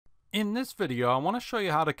In this video, I want to show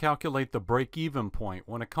you how to calculate the break-even point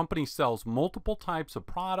when a company sells multiple types of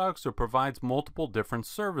products or provides multiple different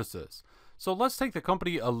services. So let's take the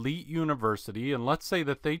company Elite University, and let's say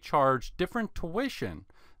that they charge different tuition.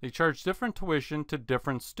 They charge different tuition to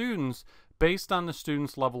different students based on the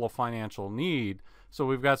student's level of financial need. So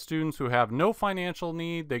we've got students who have no financial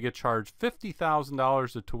need, they get charged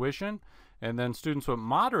 $50,000 of tuition, and then students with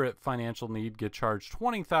moderate financial need get charged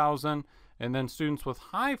 $20,000. And then students with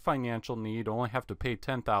high financial need only have to pay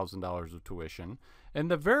 $10,000 of tuition. And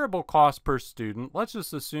the variable cost per student, let's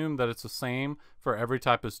just assume that it's the same for every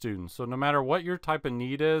type of student. So no matter what your type of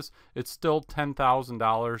need is, it's still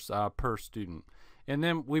 $10,000 per student. And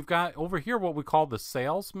then we've got over here what we call the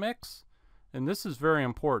sales mix. And this is very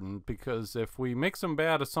important because if we make some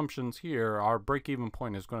bad assumptions here, our break-even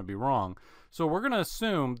point is going to be wrong. So we're going to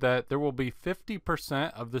assume that there will be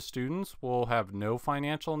 50% of the students will have no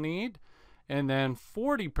financial need, and then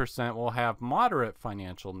 40% will have moderate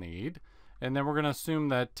financial need, and then we're going to assume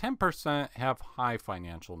that 10% have high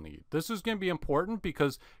financial need. This is going to be important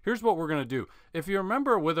because here's what we're going to do. If you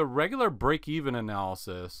remember, with a regular break-even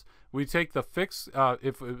analysis, we take the fixed,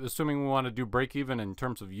 assuming we want to do break-even in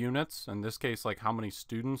terms of units, in this case, like how many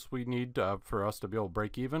students we need for us to be able to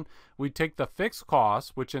break even, we take the fixed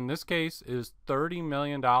cost, which in this case is $30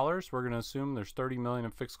 million. We're going to assume there's $30 million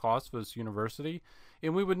in fixed costs for this university.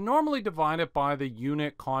 And we would normally divide it by the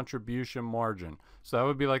unit contribution margin. So that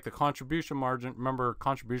would be like the contribution margin. Remember,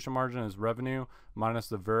 contribution margin is revenue minus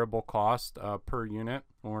the variable cost per unit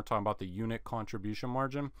when we're talking about the unit contribution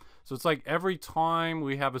margin. So it's like every time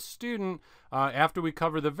we have a student, after we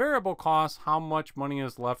cover the variable costs, how much money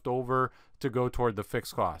is left over to go toward the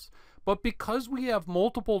fixed costs. But because we have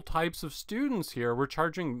multiple types of students here, we're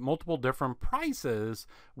charging multiple different prices.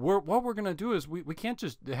 What we're going to do is we can't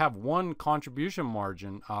just have one contribution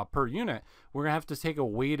margin per unit. We're going to have to take a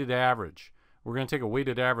weighted average. We're going to take a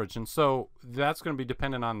weighted average. And so that's going to be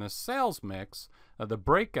dependent on the sales mix, the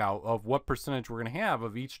breakout of what percentage we're going to have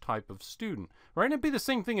of each type of student, right? And it'd be the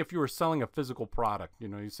same thing if you were selling a physical product. You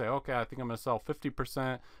know, you say, okay, I think I'm going to sell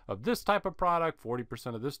 50% of this type of product,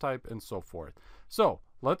 40% of this type, and so forth. So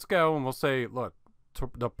let's go and we'll say, look,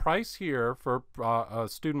 the price here for a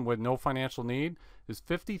student with no financial need is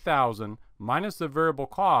 $50,000 minus the variable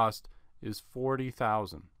cost is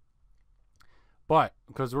 $40,000. But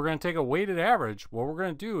because we're going to take a weighted average, what we're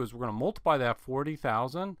going to do is we're going to multiply that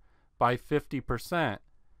 40,000 by 50%,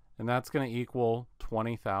 and that's going to equal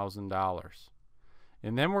 $20,000.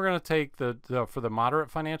 And then we're going to take for the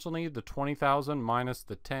moderate financial need, the 20,000 minus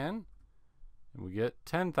the 10, and we get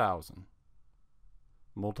 10,000.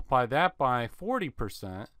 Multiply that by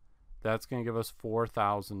 40%, that's going to give us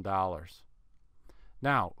 $4,000.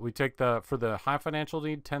 Now, we take for the high financial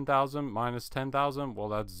need, 10,000 minus 10,000, well,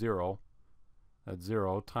 that's 0. That's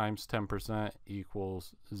 0 times 10%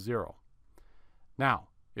 equals 0. Now,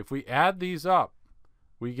 if we add these up,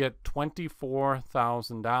 we get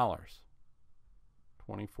 $24,000.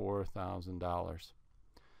 $24,000.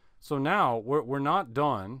 So now we're not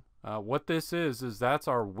done. What this is that's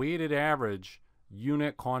our weighted average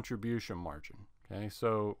unit contribution margin. Okay,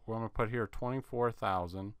 so we're going to put here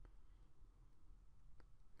 24,000.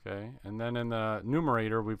 Okay, and then in the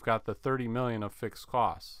numerator we've got the 30 million of fixed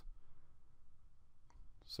costs.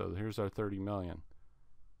 So here's our 30 million.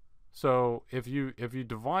 So if you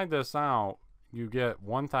divide this out, you get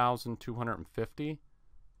 1,250.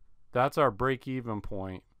 That's our break-even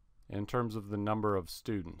point in terms of the number of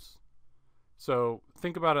students. So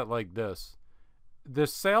think about it like this.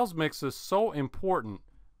 This sales mix is so important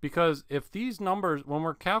because if these numbers, when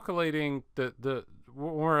we're calculating when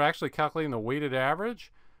we're actually calculating the weighted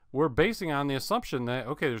average, we're basing on the assumption that,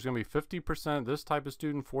 okay, there's going to be 50% this type of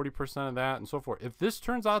student, 40% of that, and so forth. If this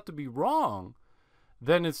turns out to be wrong,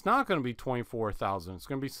 then it's not going to be 24,000. It's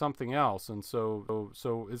going to be something else. And so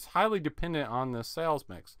it's highly dependent on the sales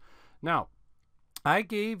mix. Now, I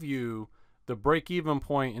gave you the break-even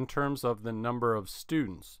point in terms of the number of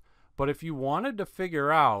students. But if you wanted to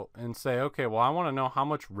figure out and say, okay, well, I want to know how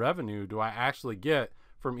much revenue do I actually get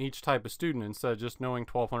from each type of student instead of just knowing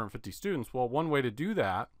 1,250 students, well, one way to do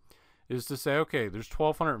that is to say, okay, there's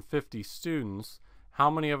 1,250 students. How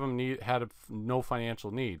many of them had no financial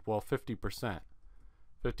need? Well, 50%.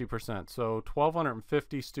 50%. So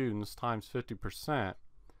 1,250 students times 50%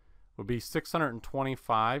 would be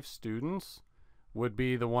 625 students would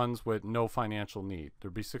be the ones with no financial need.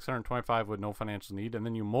 There'd be 625 with no financial need, and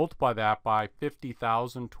then you multiply that by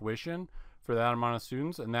 50,000 tuition for that amount of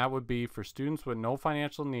students, and that would be for students with no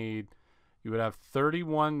financial need, you would have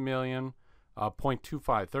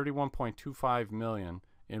 31.25 million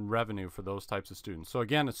in revenue for those types of students. So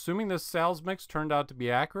again, assuming this sales mix turned out to be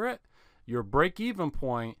accurate, your break-even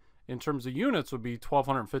point in terms of units would be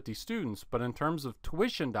 1,250 students, but in terms of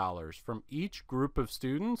tuition dollars from each group of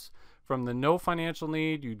students, from the no financial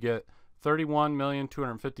need, you'd get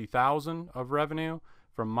 31,250,000 of revenue.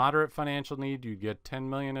 From moderate financial need, you'd get 10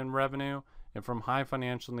 million in revenue, and from high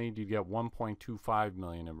financial need, you'd get 1.25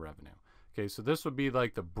 million in revenue. Okay, so this would be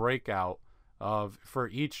like the breakout of, for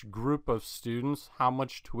each group of students, how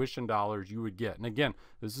much tuition dollars you would get. And again,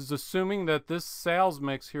 this is assuming that this sales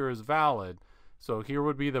mix here is valid. So here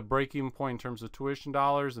would be the break-even point in terms of tuition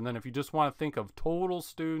dollars. And then if you just want to think of total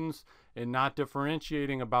students and not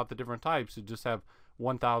differentiating about the different types, you just have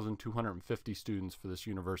 1,250 students for this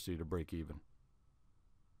university to break even.